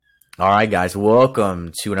All right, guys,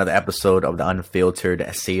 welcome to another episode of the Unfiltered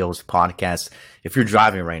Sales Podcast. If you're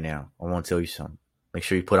driving right now, I want to tell you something. Make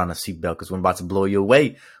sure you put on a seatbelt because we're about to blow you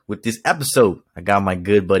away with this episode. I got my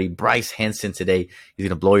good buddy Bryce Henson today. He's going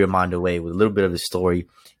to blow your mind away with a little bit of his story,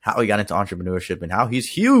 how he got into entrepreneurship, and how he's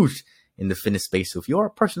huge in the fitness space. So if you're a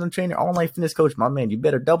personal trainer, online fitness coach, my man, you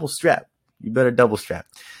better double strap.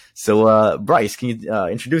 So, Bryce, can you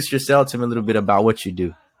introduce yourself to me a little bit about what you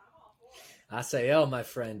do? Asael, my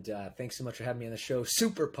friend, thanks so much for having me on the show.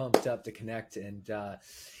 Super pumped up to connect. And I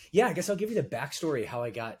guess I'll give you the backstory, how I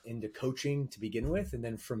got into coaching to begin with. And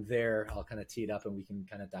then from there, I'll kind of tee it up and we can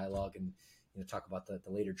kind of dialogue and talk about the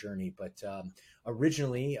later journey. But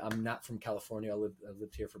originally, I'm not from California. I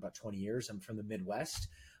lived here for about 20 years. I'm from the Midwest.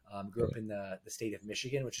 Grew up in the state of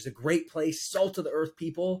Michigan, which is a great place, salt of the earth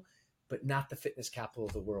people, but not the fitness capital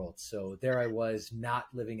of the world. So there I was, not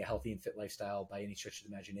living a healthy and fit lifestyle by any stretch of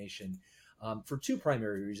the imagination. For two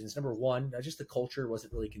primary reasons. Number one, just the culture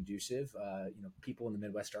wasn't really conducive. People in the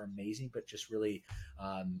Midwest are amazing, but just really,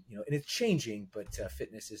 and it's changing, but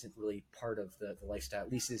fitness isn't really part of the lifestyle,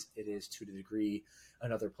 at least it is to the degree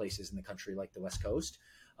in other places in the country, like the West Coast.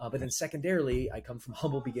 But then secondarily, I come from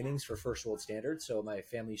humble beginnings for first world standards. So my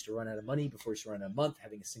family used to run out of money before we used to run out of a month,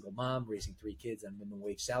 having a single mom, raising 3 kids on minimum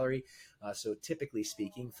wage salary. So typically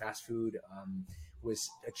speaking, fast food was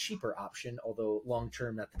a cheaper option, although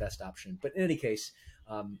long-term, not the best option. But in any case,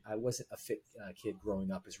 I wasn't a fit kid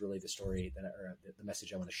growing up is really the story or the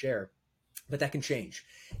message I want to share. But that can change.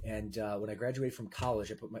 And when I graduated from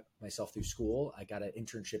college, I put myself through school. I got an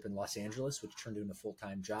internship in Los Angeles, which turned into a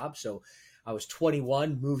full-time job. So I was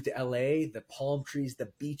 21, moved to LA, the palm trees,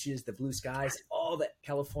 the beaches, the blue skies, all that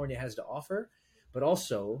California has to offer. But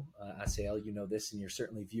also, Asael, you know this, and your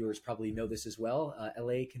certainly viewers probably know this as well.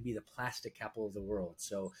 LA can be the plastic capital of the world.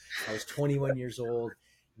 So I was 21 years old,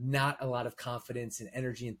 not a lot of confidence and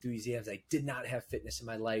energy, enthusiasm. I did not have fitness in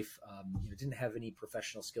my life. Didn't have any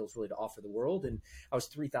professional skills really to offer the world. And I was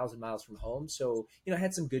 3,000 miles from home. So, I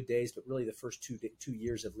had some good days, but really the first two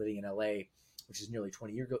years of living in LA, which is nearly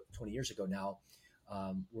 20 years ago now,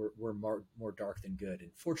 were more dark than good.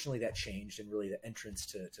 And fortunately that changed and really the entrance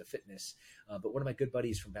to fitness. But one of my good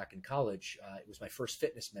buddies from back in college, it was my first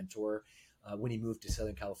fitness mentor when he moved to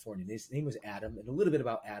Southern California. And his name was Adam. And a little bit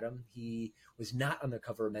about Adam, he was not on the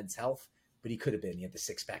cover of Men's Health, but he could have been. He had the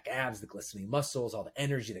 6-pack abs, the glistening muscles, all the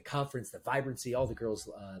energy, the confidence, the vibrancy. All the girls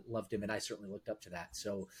loved him, and I certainly looked up to that.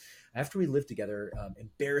 So after we lived together,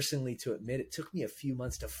 embarrassingly to admit, it took me a few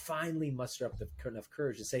months to finally muster up enough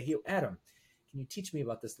courage to say, "Hey, Adam, can you teach me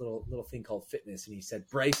about this little thing called fitness?" And he said,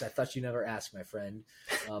 "Bryce, I thought you never asked, my friend,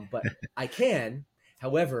 but I can.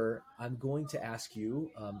 However, I'm going to ask you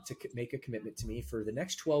to make a commitment to me for the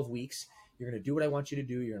next 12 weeks. You're going to do what I want you to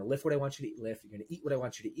do. You're going to lift what I want you to lift. You're going to eat what I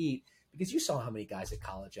want you to eat." Because you saw how many guys at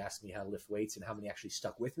college asked me how to lift weights and how many actually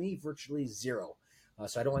stuck with me. Virtually zero.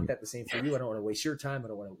 So I don't want that the same for you. I don't want to waste your time. I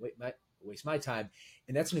don't want to waste my time.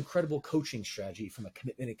 And that's an incredible coaching strategy from a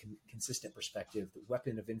commitment and consistent perspective. The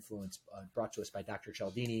weapon of influence brought to us by Dr.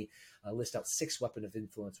 Cialdini list out 6 weapons of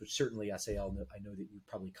influence, which certainly I know that you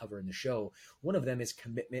probably cover in the show. One of them is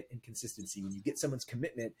commitment and consistency. When you get someone's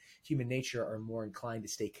commitment, human nature are more inclined to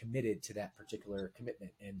stay committed to that particular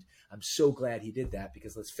commitment. And I'm so glad he did that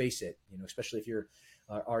because let's face it, especially if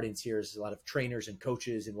our audience here is a lot of trainers and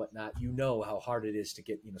coaches and whatnot, how hard it is to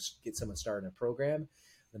get someone started in a program.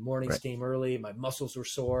 The mornings came early. My muscles were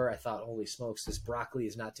sore. I thought, holy smokes, this broccoli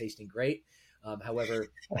is not tasting great. However,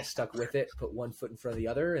 I stuck with it, put one foot in front of the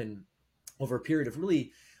other. And over a period of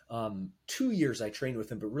really 2 years, I trained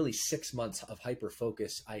with him, but really 6 months of hyper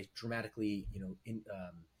focus, I dramatically,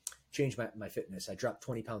 changed my fitness. I dropped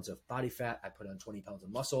 20 pounds of body fat. I put on 20 pounds of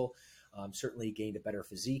muscle. Certainly gained a better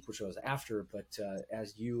physique, which I was after. But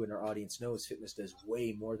as you and our audience knows, fitness does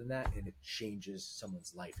way more than that, and it changes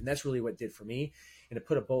someone's life. And that's really what it did for me. And to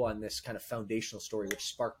put a bow on this kind of foundational story, which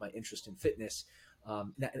sparked my interest in fitness,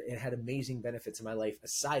 it had amazing benefits in my life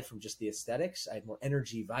aside from just the aesthetics. I had more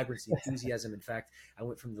energy, vibrancy, enthusiasm. In fact, I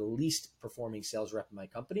went from the least performing sales rep in my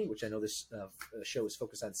company, which I know this show is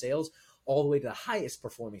focused on sales, all the way to the highest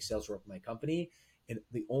performing sales rep in my company. And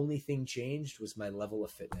the only thing changed was my level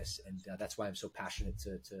of fitness. And that's why I'm so passionate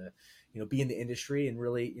to be in the industry and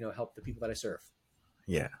really, help the people that I serve.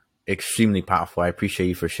 Yeah, extremely powerful. I appreciate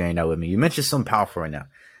you for sharing that with me. You mentioned something powerful right now.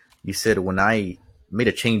 You said when I made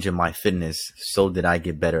a change in my fitness, so did I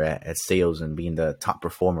get better at sales and being the top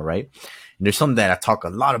performer, right? And there's something that I talk a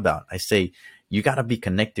lot about. I say, you got to be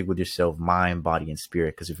connected with yourself, mind, body, and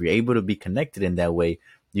spirit. Because if you're able to be connected in that way,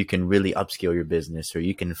 you can really upscale your business, or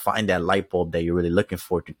you can find that light bulb that you're really looking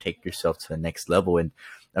for to take yourself to the next level. And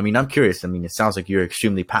I mean, I'm curious. I mean, it sounds like you're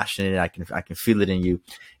extremely passionate. I can feel it in you.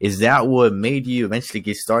 Is that what made you eventually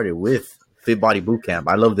get started with Fit Body Bootcamp?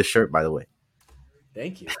 I love the shirt, by the way.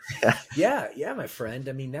 Thank you. Yeah, my friend.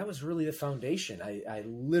 I mean, that was really the foundation. I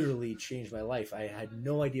literally changed my life. I had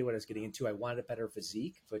no idea what I was getting into. I wanted a better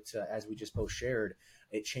physique, but as we just both shared,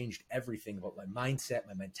 it changed everything about my mindset,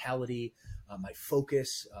 my mentality, my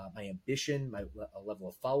focus, my ambition, my level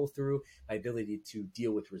of follow through, my ability to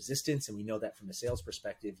deal with resistance. And we know that from a sales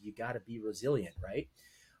perspective, you got to be resilient, right?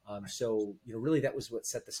 So, really that was what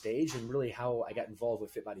set the stage, and really how I got involved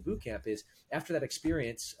with Fit Body Bootcamp is after that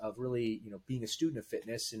experience of really, being a student of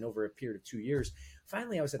fitness and over a period of 2 years,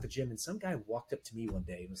 finally I was at the gym and some guy walked up to me one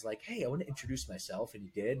day and was like, "Hey, I want to introduce myself." And he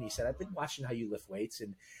did. And he said, "I've been watching how you lift weights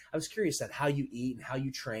and I was curious on how you eat and how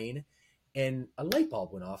you train." And a light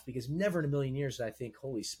bulb went off, because never in a million years did I think,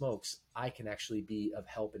 holy smokes, I can actually be of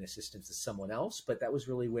help and assistance to someone else. But that was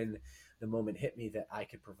really when the moment hit me that I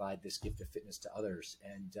could provide this gift of fitness to others.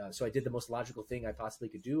 And so I did the most logical thing I possibly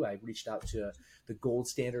could do. I reached out to the gold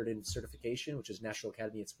standard in certification, which is National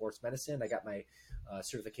Academy of Sports Medicine. I got my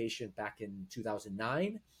certification back in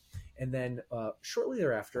 2009. And then shortly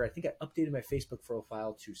thereafter, I think I updated my Facebook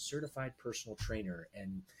profile to certified personal trainer.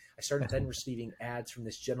 And I started then receiving ads from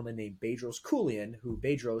this gentleman named Bedros Keuilian, who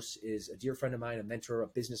Bedros is a dear friend of mine, a mentor, a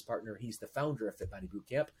business partner. He's the founder of Fit Body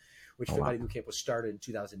Bootcamp, which Fit Body Bootcamp was started in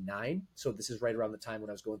 2009. So this is right around the time when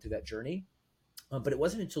I was going through that journey. But it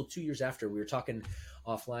wasn't until 2 years after, we were talking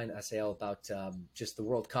offline, Asael, about just the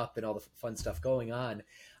World Cup and all the fun stuff going on.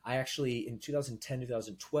 I actually, in 2010,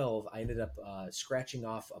 2012, I ended up scratching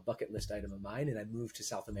off a bucket list item of mine, and I moved to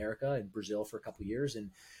South America and Brazil for a couple of years,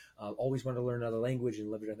 and always wanted to learn another language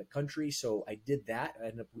and live in another country. So I did that. I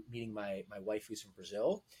ended up meeting my wife, who's from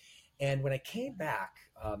Brazil. And when I came back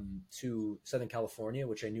to Southern California,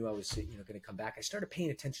 which I knew I was going to come back, I started paying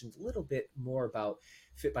attention a little bit more about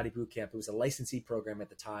Fit Body Bootcamp. It was a licensee program at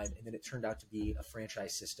the time, and then it turned out to be a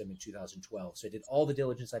franchise system in 2012. So I did all the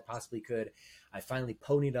diligence I possibly could. I finally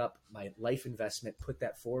ponied up my life investment, put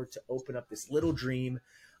that forward to open up this little dream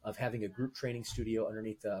of having a group training studio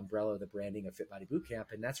underneath the umbrella of the branding of Fit Body Bootcamp.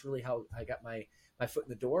 And that's really how I got my foot in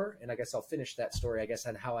the door. And I guess I'll finish that story,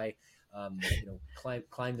 on how I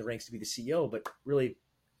climbed the ranks to be the CEO. But really,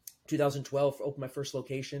 2012, opened my first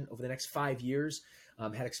location. Over the next 5 years,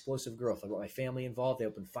 had explosive growth. I got my family involved. I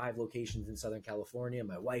opened 5 locations in Southern California,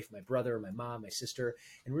 my wife, my brother, my mom, my sister,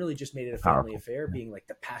 and really just made it a family affair, being like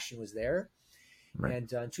the passion was there. Right.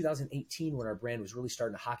 And in 2018, when our brand was really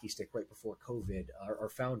starting to hockey stick right before COVID, our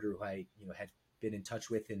founder, who I had been in touch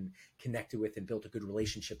with and connected with and built a good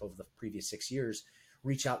relationship over the previous 6 years,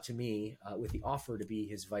 reach out to me with the offer to be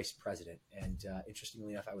his vice president. And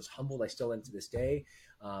interestingly enough, I was humbled. I still am to this day.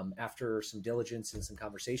 After some diligence and some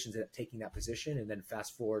conversations, ended up taking that position. And then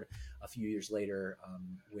fast forward a few years later,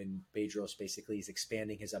 when Bedros basically is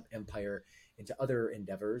expanding his empire into other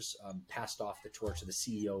endeavors, passed off the torch of the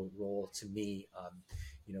CEO role to me,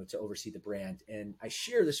 to oversee the brand. And I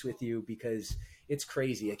share this with you because it's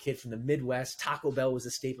crazy. A kid from the Midwest, Taco Bell was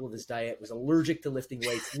a staple of his diet, was allergic to lifting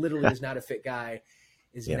weights, literally was not a fit guy,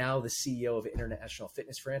 is now the CEO of an international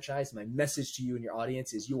fitness franchise. My message to you and your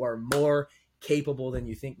audience is you are more capable than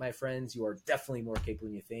you think, my friends. You are definitely more capable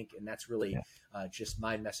than you think. And that's really just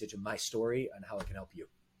my message and my story on how I can help you.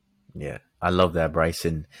 Yeah, I love that, Bryce.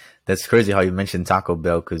 And that's crazy how you mentioned Taco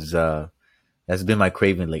Bell, because that's been my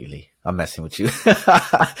craving lately. I'm messing with you.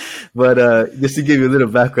 But just to give you a little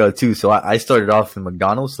background too. So I started off in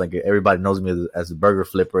McDonald's. Like, everybody knows me as a burger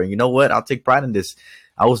flipper. And you know what? I'll take pride in this.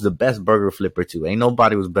 I was the best burger flipper too. Ain't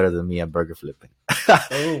nobody was better than me at burger flipping.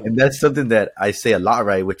 And that's something that I say a lot,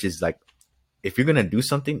 right? Which is like, if you're going to do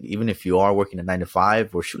something, even if you are working a 9 to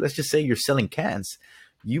 5, or let's just say you're selling cans,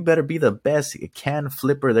 you better be the best can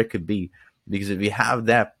flipper there could be. Because if you have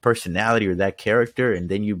that personality or that character, and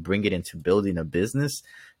then you bring it into building a business,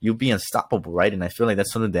 you'll be unstoppable, right? And I feel like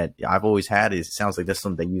that's something that I've always had. It sounds like that's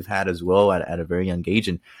something that you've had as well at a very young age.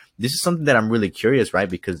 And this is something that I'm really curious, right?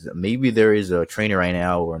 Because maybe there is a trainer right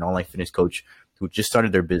now or an online fitness coach who just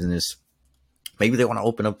started their business. Maybe they want to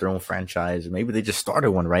open up their own franchise. Maybe they just started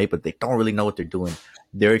one, right? But they don't really know what they're doing.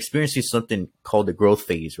 They're experiencing something called the growth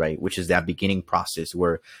phase, right? Which is that beginning process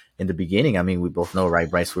where in the beginning, I mean, we both know, right,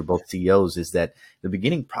 Bryce, we're both CEOs, is that the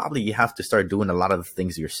beginning, probably you have to start doing a lot of the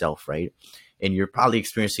things yourself, right? And you're probably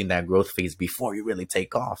experiencing that growth phase before you really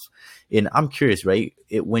take off. And I'm curious, right?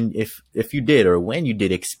 If you did, or when you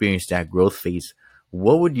did experience that growth phase,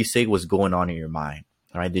 what would you say was going on in your mind?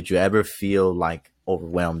 All right. Did you ever feel like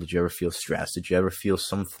overwhelmed? Did you ever feel stressed? Did you ever feel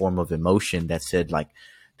some form of emotion that said like,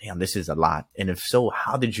 damn, this is a lot? And if so,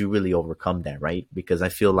 how did you really overcome that? Right? Because I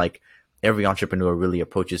feel like every entrepreneur really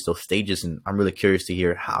approaches those stages. And I'm really curious to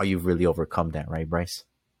hear how you've really overcome that, right, Bryce?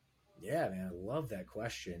 Yeah, man, I love that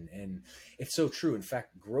question. And it's so true. In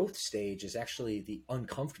fact, growth stage is actually the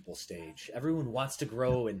uncomfortable stage. Everyone wants to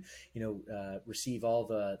grow and, receive all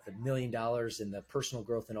the $1 million and the personal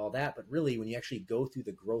growth and all that. But really, when you actually go through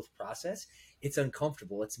the growth process, it's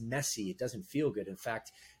uncomfortable. It's messy. It doesn't feel good. In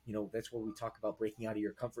fact, that's where we talk about breaking out of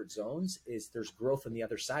your comfort zones is there's growth on the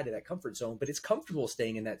other side of that comfort zone, but it's comfortable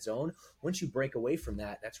staying in that zone. Once you break away from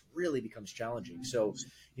that, that's really becomes challenging. So,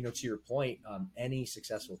 to your point, any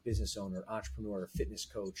successful business owner, entrepreneur, fitness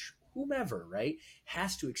coach, whomever, right,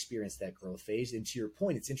 has to experience that growth phase. And to your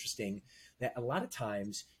point, it's interesting that a lot of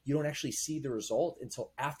times you don't actually see the result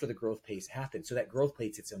until after the growth phase happens. So that growth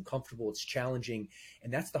phase, it's uncomfortable, it's challenging.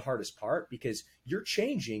 And that's the hardest part because you're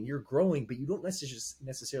changing, you're growing, but you don't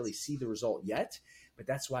necessarily see the result yet. But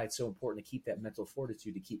that's why it's so important to keep that mental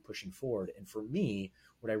fortitude to keep pushing forward. And for me,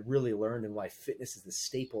 what I really learned and why fitness is the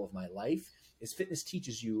staple of my life is fitness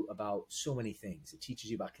teaches you about so many things. It teaches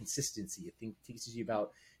you about consistency. It teaches you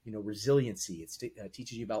about resiliency. It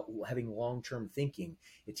teaches you about having long-term thinking.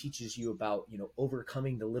 It teaches you about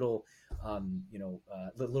overcoming the little the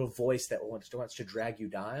little voice that wants to drag you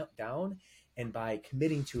down. And by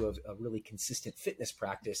committing to a really consistent fitness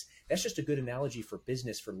practice, that's just a good analogy for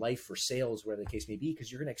business, for life, for sales, whatever the case may be,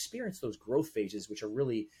 because you're going to experience those growth phases, which are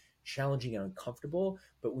really challenging and uncomfortable.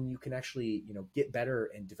 But when you can actually, get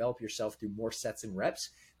better and develop yourself through more sets and reps,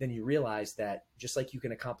 then you realize that just like you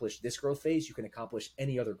can accomplish this growth phase, you can accomplish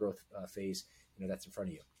any other growth phase, that's in front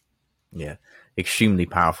of you. Yeah, extremely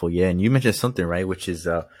powerful. Yeah. And you mentioned something, right, which is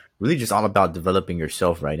really just all about developing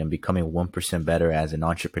yourself, right, and becoming 1% better as an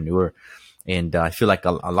entrepreneur. And I feel like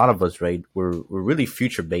a lot of us, right, we're really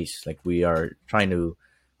future based. Like we are trying to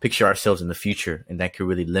picture ourselves in the future, and that could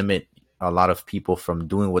really limit a lot of people from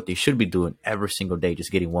doing what they should be doing every single day,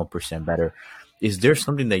 just getting 1% better. Is there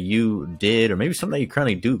something that you did, or maybe something that you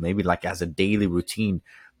currently do, maybe like as a daily routine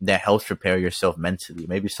that helps prepare yourself mentally?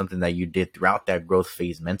 Maybe something that you did throughout that growth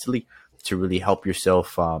phase mentally to really help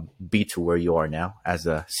yourself be to where you are now as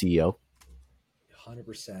a CEO?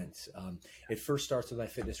 100%. It first starts with my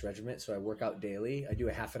fitness regimen. So I work out daily. I do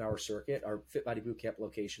a half an hour circuit. Our Fit Body Bootcamp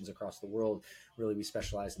locations across the world, really, we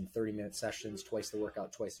specialize in 30-minute sessions, twice the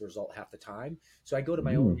workout, twice the result, half the time. So I go to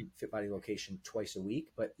my own Fit Body location twice a week.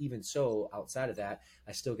 But even so, outside of that,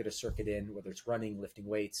 I still get a circuit in, whether it's running, lifting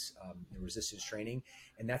weights, resistance training,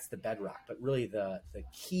 and that's the bedrock. But really the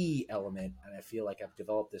key element, and I feel like I've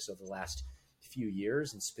developed this over the last few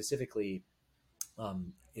years, and specifically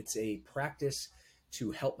it's a practice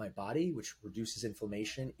to help my body, which reduces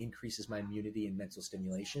inflammation, increases my immunity and mental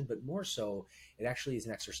stimulation. But more so, it actually is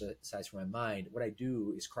an exercise for my mind. What I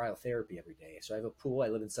do is cryotherapy every day. So I have a pool. I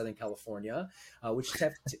live in Southern California, which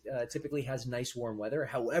typically has nice warm weather.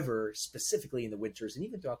 However, specifically in the winters and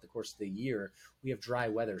even throughout the course of the year, we have dry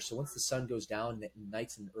weather. So once the sun goes down at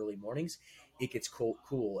nights and early mornings, it gets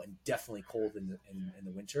cool and definitely cold in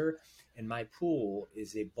the winter. And my pool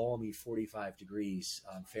is a balmy 45 degrees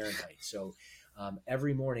Fahrenheit. So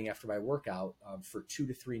every morning after my workout, for 2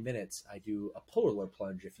 to 3 minutes, I do a polar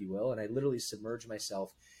plunge, if you will, and I literally submerge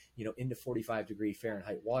myself, into 45-degree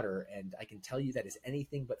Fahrenheit water. And I can tell you that is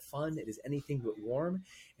anything but fun. It is anything but warm.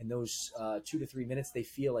 And those 2 to 3 minutes, they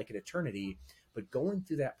feel like an eternity. But going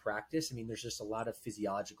through that practice, I mean, there's just a lot of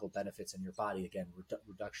physiological benefits in your body. Again,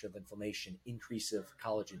 reduction of inflammation, increase of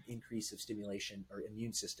collagen, increase of stimulation or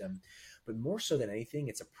immune system. But more so than anything,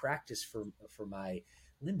 it's a practice for my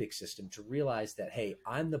limbic system to realize that, hey,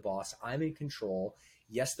 I'm the boss, I'm in control.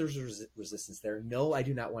 Yes, there's resistance there. No, I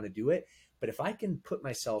do not want to do it. But if I can put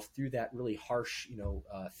myself through that really harsh,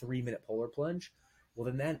 3-minute polar plunge, well,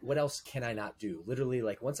 then what else can I not do? Literally,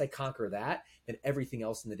 like once I conquer that, then everything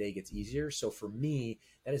else in the day gets easier. So for me,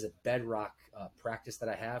 that is a bedrock practice that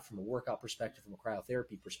I have from a workout perspective, from a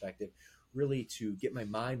cryotherapy perspective, really to get my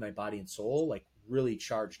mind, my body and soul, like really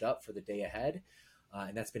charged up for the day ahead.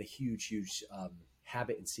 And that's been a huge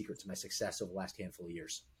habit and secret to my success over the last handful of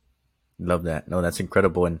years. Love that. No, that's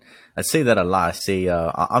incredible. And I say that a lot. I say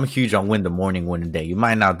I'm huge on win the morning, win the day. You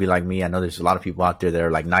might not be like me. I know there's a lot of people out there that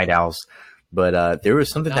are like night owls, but there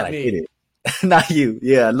was something Not that me. I hated. Not you.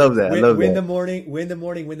 Yeah, I love that. Win the morning, win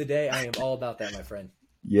the day. I am all about that, my friend.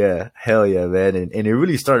 Yeah, hell yeah, man. And it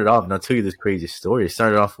really started off, and I'll tell you this crazy story. It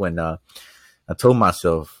started off when I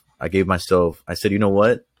said, you know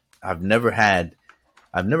what? I've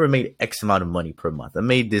never made X amount of money per month. I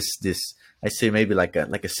made this, I say maybe like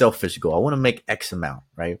a selfish goal. I want to make X amount,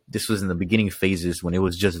 right? This was in the beginning phases when it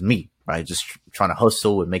was just me, right? Just trying to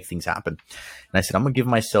hustle and make things happen. And I said, I'm going to give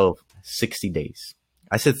myself 60 days.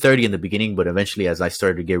 I said 30 in the beginning, but eventually as I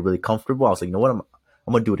started to get really comfortable, I was like, you know what?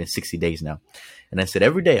 I'm going to do it in 60 days now. And I said,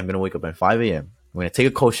 every day I'm going to wake up at 5 a.m. I'm going to take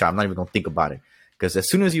a cold shower. I'm not even going to think about it. Because as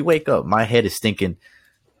soon as you wake up, my head is thinking,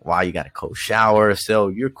 wow, you got a cold shower. So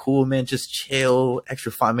you're cool, man. Just chill.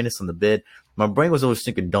 Extra 5 minutes on the bed. My brain was always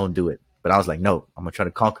thinking, don't do it. But I was like, no, I'm going to try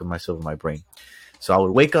to conquer myself in my brain. So I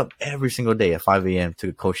would wake up every single day at 5 a.m.,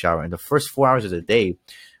 take a cold shower. And the first 4 hours of the day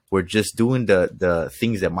were just doing the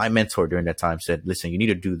things that my mentor during that time said, listen, you need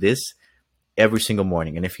to do this every single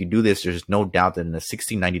morning. And if you do this, there's no doubt that in a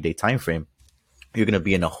 60, 90-day time frame, you're going to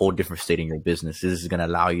be in a whole different state in your business. This is going to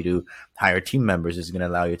allow you to hire team members. This is going to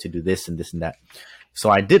allow you to do this and this and that. So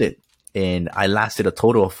I did it. And I lasted a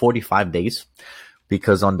total of 45 days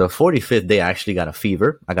because on the 45th day, I actually got a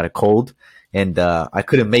fever. I got a cold and I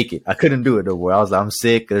couldn't make it. I couldn't do it no more. I was like, I'm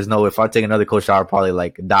sick. There's no, if I take another cold shower, I'll probably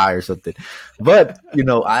like die or something. But, you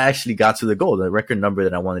know, I actually got to the goal, the record number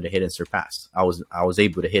that I wanted to hit and surpass. I was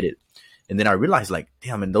able to hit it. And then I realized like,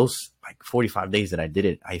 damn, in those like 45 days that I did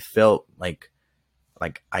it, I felt like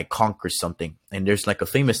I conquered something. And there's like a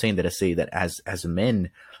famous saying that I say that as men,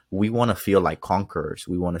 we want to feel like conquerors.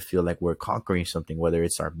 We want to feel like we're conquering something, whether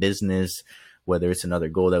it's our business, whether it's another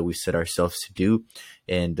goal that we set ourselves to do.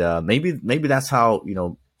 And maybe that's how, you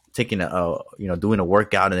know, taking doing a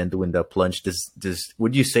workout and then doing the plunge,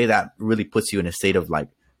 would you say that really puts you in a state of like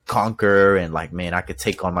conquer and like, man, I could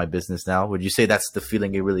take on my business now? Would you say that's the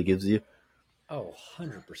feeling it really gives you? Oh,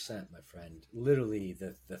 100%, my friend. Literally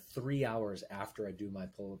the 3 hours after I do my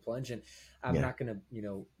polar plunge, and I'm Yeah. not going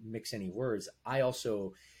to, mix any words. I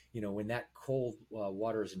also, when that cold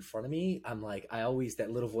water is in front of me, I'm like, that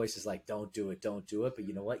little voice is like, don't do it, don't do it. But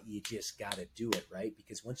you know what? You just got to do it, right?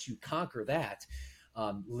 Because once you conquer that,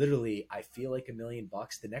 literally, I feel like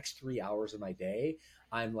 $1,000,000. The next 3 hours of my day,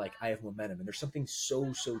 I'm like, I have momentum. And there's something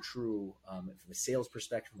so, so true from a sales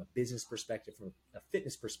perspective, from a business perspective, from a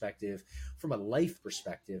fitness perspective, from a life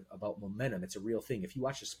perspective about momentum. It's a real thing. If you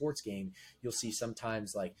watch a sports game, you'll see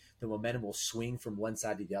sometimes like the momentum will swing from one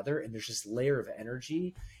side to the other. And there's this layer of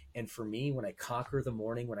energy. And for me, when I conquer the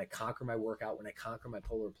morning, when I conquer my workout, when I conquer my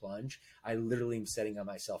polar plunge, I literally am setting on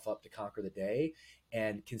myself up to conquer the day.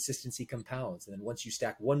 And consistency compounds. And then once you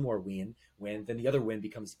stack one more win, then the other win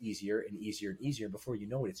becomes easier and easier and easier. And before you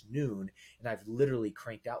know it, it's noon. And I've literally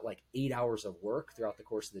cranked out like 8 hours of work throughout the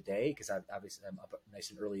course of the day because I'm up nice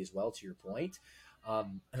and early as well, to your point,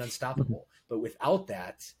 and unstoppable. But without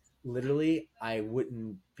that, literally, I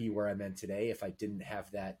wouldn't be where I'm at today if I didn't have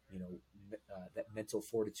that, that mental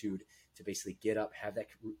fortitude to basically get up, have that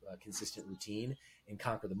consistent routine, and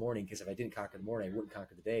conquer the morning. Because if I didn't conquer the morning, I wouldn't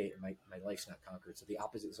conquer the day, and my life's not conquered. So the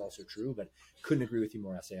opposite is also true, but couldn't agree with you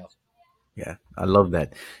more, SAL. Yeah, I love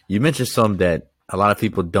that. You mentioned some that a lot of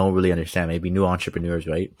people don't really understand, maybe new entrepreneurs,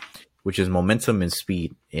 right? Which is momentum and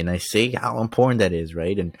speed. And I say how important that is,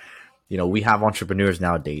 right? And, you know, we have entrepreneurs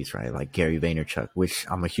nowadays, right? Like Gary Vaynerchuk, which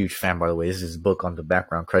I'm a huge fan, by the way. This is his book on the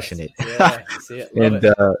background, Crushing It. Yeah, I see it. Love And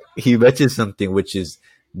it. he mentioned something, which is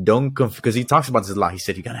don't because he talks about this a lot. He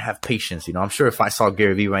said, you got to have patience. You know, I'm sure if I saw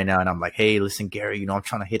Gary Vee right now and I'm like, hey, listen, Gary, you know, I'm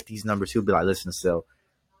trying to hit these numbers, he'll be like, listen, so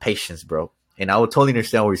patience, bro. And I would totally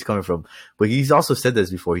understand where he's coming from. But he's also said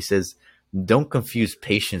this before. He says, don't confuse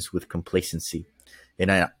patience with complacency.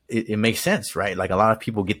 And it makes sense, right? Like a lot of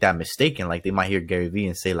people get that mistaken. Like they might hear Gary Vee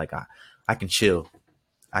and say, like, I can chill.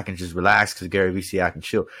 I can just relax because Gary Vee say I can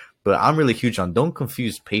chill. But I'm really huge on don't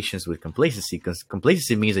confuse patience with complacency, because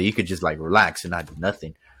complacency means that you could just like relax and not do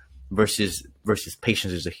nothing versus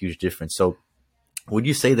patience is a huge difference. So would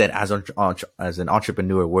you say that as an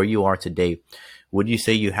entrepreneur where you are today, would you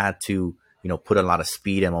say you had to, you know, put a lot of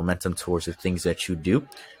speed and momentum towards the things that you do?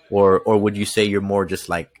 Or would you say you're more just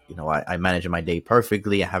like, you know, I manage my day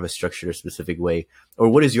perfectly, I have a structured a specific way? Or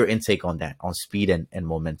what is your intake on that, on speed and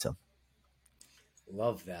momentum?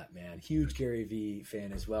 Love that, man. Huge Gary Vee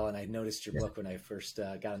fan as well. And I noticed your Yeah. book when I first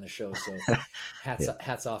got on the show. So Yeah.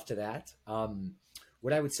 hats off to that.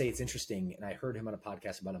 What I would say, it's interesting, and I heard him on a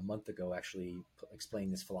podcast about a month ago actually explain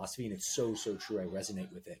this philosophy, and it's so, so true. I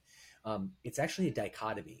resonate with it. It's actually a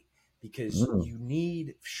dichotomy because Mm, you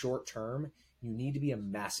need short term, you need to be a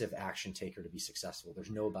massive action taker to be successful. There's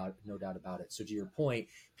no doubt about it. So to your point,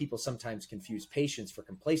 people sometimes confuse patience for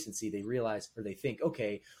complacency. They realize, or they think,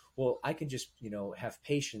 okay, well, I can just, have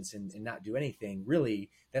patience and not do anything. Really,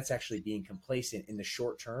 that's actually being complacent in the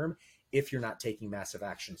short term if you're not taking massive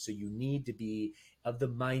action. So you need to be of the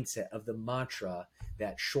mindset, of the mantra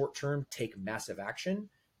that short term, take massive action.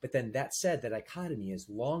 But then that said, the dichotomy is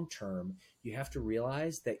long term. You have to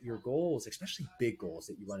realize that your goals, especially big goals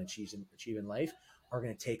that you want to achieve in life, are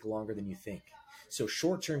going to take longer than you think. So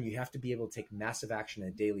short term, you have to be able to take massive action on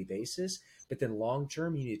a daily basis. But then long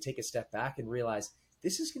term, you need to take a step back and realize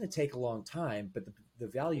this is going to take a long time, but the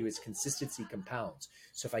value is consistency compounds.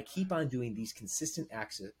 So if I keep on doing these consistent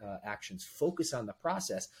actions, focus on the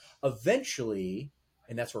process, eventually,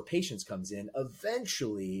 and that's where patience comes in,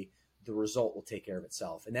 eventually the result will take care of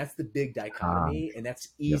itself. And that's the big dichotomy. And that's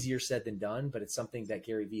easier said than done, but it's something that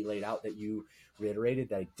Gary Vee laid out that you reiterated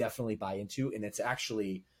that I definitely buy into. And it's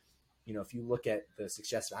actually, you know, if you look at the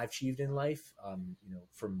success that I've achieved in life, you know,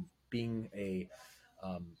 from being a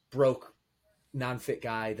broke, non-fit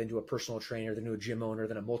guy, then to a personal trainer, then to a gym owner,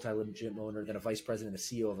 then a multi-level gym owner, then a vice president, and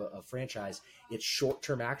CEO of a franchise, it's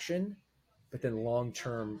short-term action, but then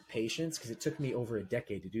long-term patience, because it took me over a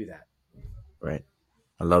decade to do that. Right.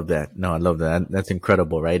 I love that. No, I love that. That's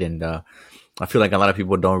incredible, right? And I feel like a lot of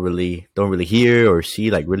people don't really hear or see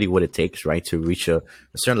like really what it takes, right, to reach a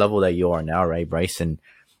certain level that you are now, right, Bryce? And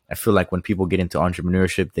I feel like when people get into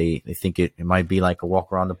entrepreneurship, they think it might be like a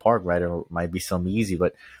walk around the park, right, or it might be something easy.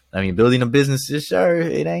 But I mean, building a business, sure,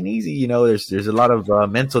 it ain't easy. You know, there's a lot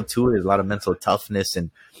of mental to it. There's a lot of mental toughness,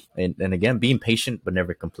 and again, being patient but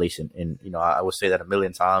never complacent. And you know, I would say that a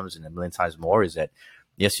million times and a million times more is that,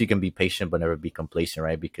 yes, you can be patient, but never be complacent,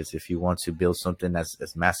 right? Because if you want to build something as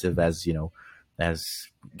massive as, you know, as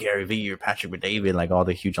Gary Vee or Patrick David, like all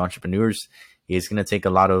the huge entrepreneurs, it's going to take a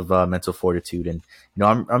lot of mental fortitude. And, you know,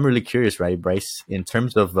 I'm really curious, right, Bryce, in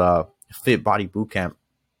terms of Fit Body Bootcamp,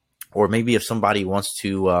 or maybe if somebody wants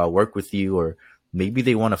to work with you, or maybe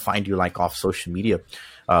they want to find you like off social media,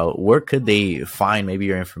 where could they find maybe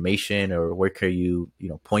your information, or where could you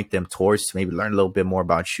point them towards to maybe learn a little bit more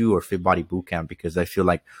about you or Fit Body Bootcamp? Because I feel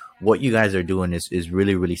like what you guys are doing is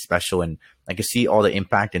really, really special. And I can see all the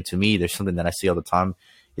impact. And to me, there's something that I see all the time.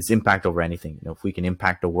 It's impact over anything. You know, if we can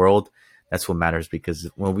impact the world, that's what matters, because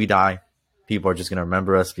when we die, people are just going to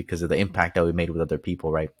remember us because of the impact that we made with other people,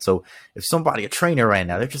 right? So if somebody, a trainer right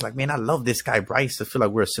now, they're just like, man, I love this guy, Bryce. I feel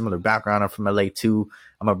like we're a similar background. I'm from LA too.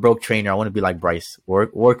 I'm a broke trainer. I want to be like Bryce.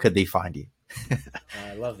 Where could they find you?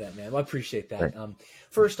 I love that, man. Well, I appreciate that. Right.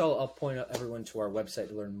 First, I'll point out everyone to our website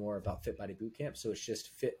to learn more about Fit Body Bootcamp. So it's just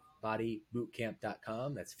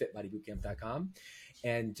fitbodybootcamp.com. That's fitbodybootcamp.com.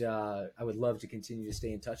 And I would love to continue to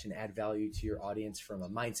stay in touch and add value to your audience from a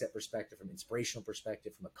mindset perspective, from an inspirational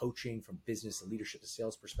perspective, from a coaching, from business and leadership to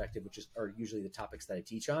sales perspective, which are usually the topics that I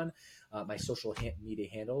teach on. My social media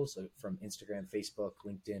handles from Instagram, Facebook,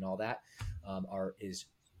 LinkedIn, all that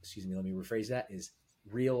let me rephrase that, is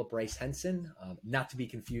real Bryce Henson, not to be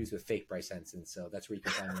confused with fake Bryce Henson. So that's where you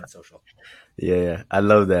can find me on social. Yeah, I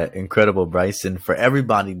love that. Incredible, Bryce. And for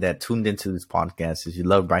everybody that tuned into this podcast, if you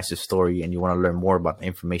love Bryce's story and you want to learn more about the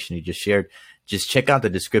information he just shared, just check out the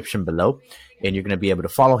description below, and you're going to be able to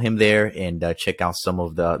follow him there and check out some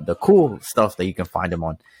of the cool stuff that you can find him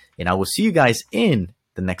on. And I will see you guys in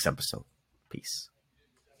the next episode. Peace.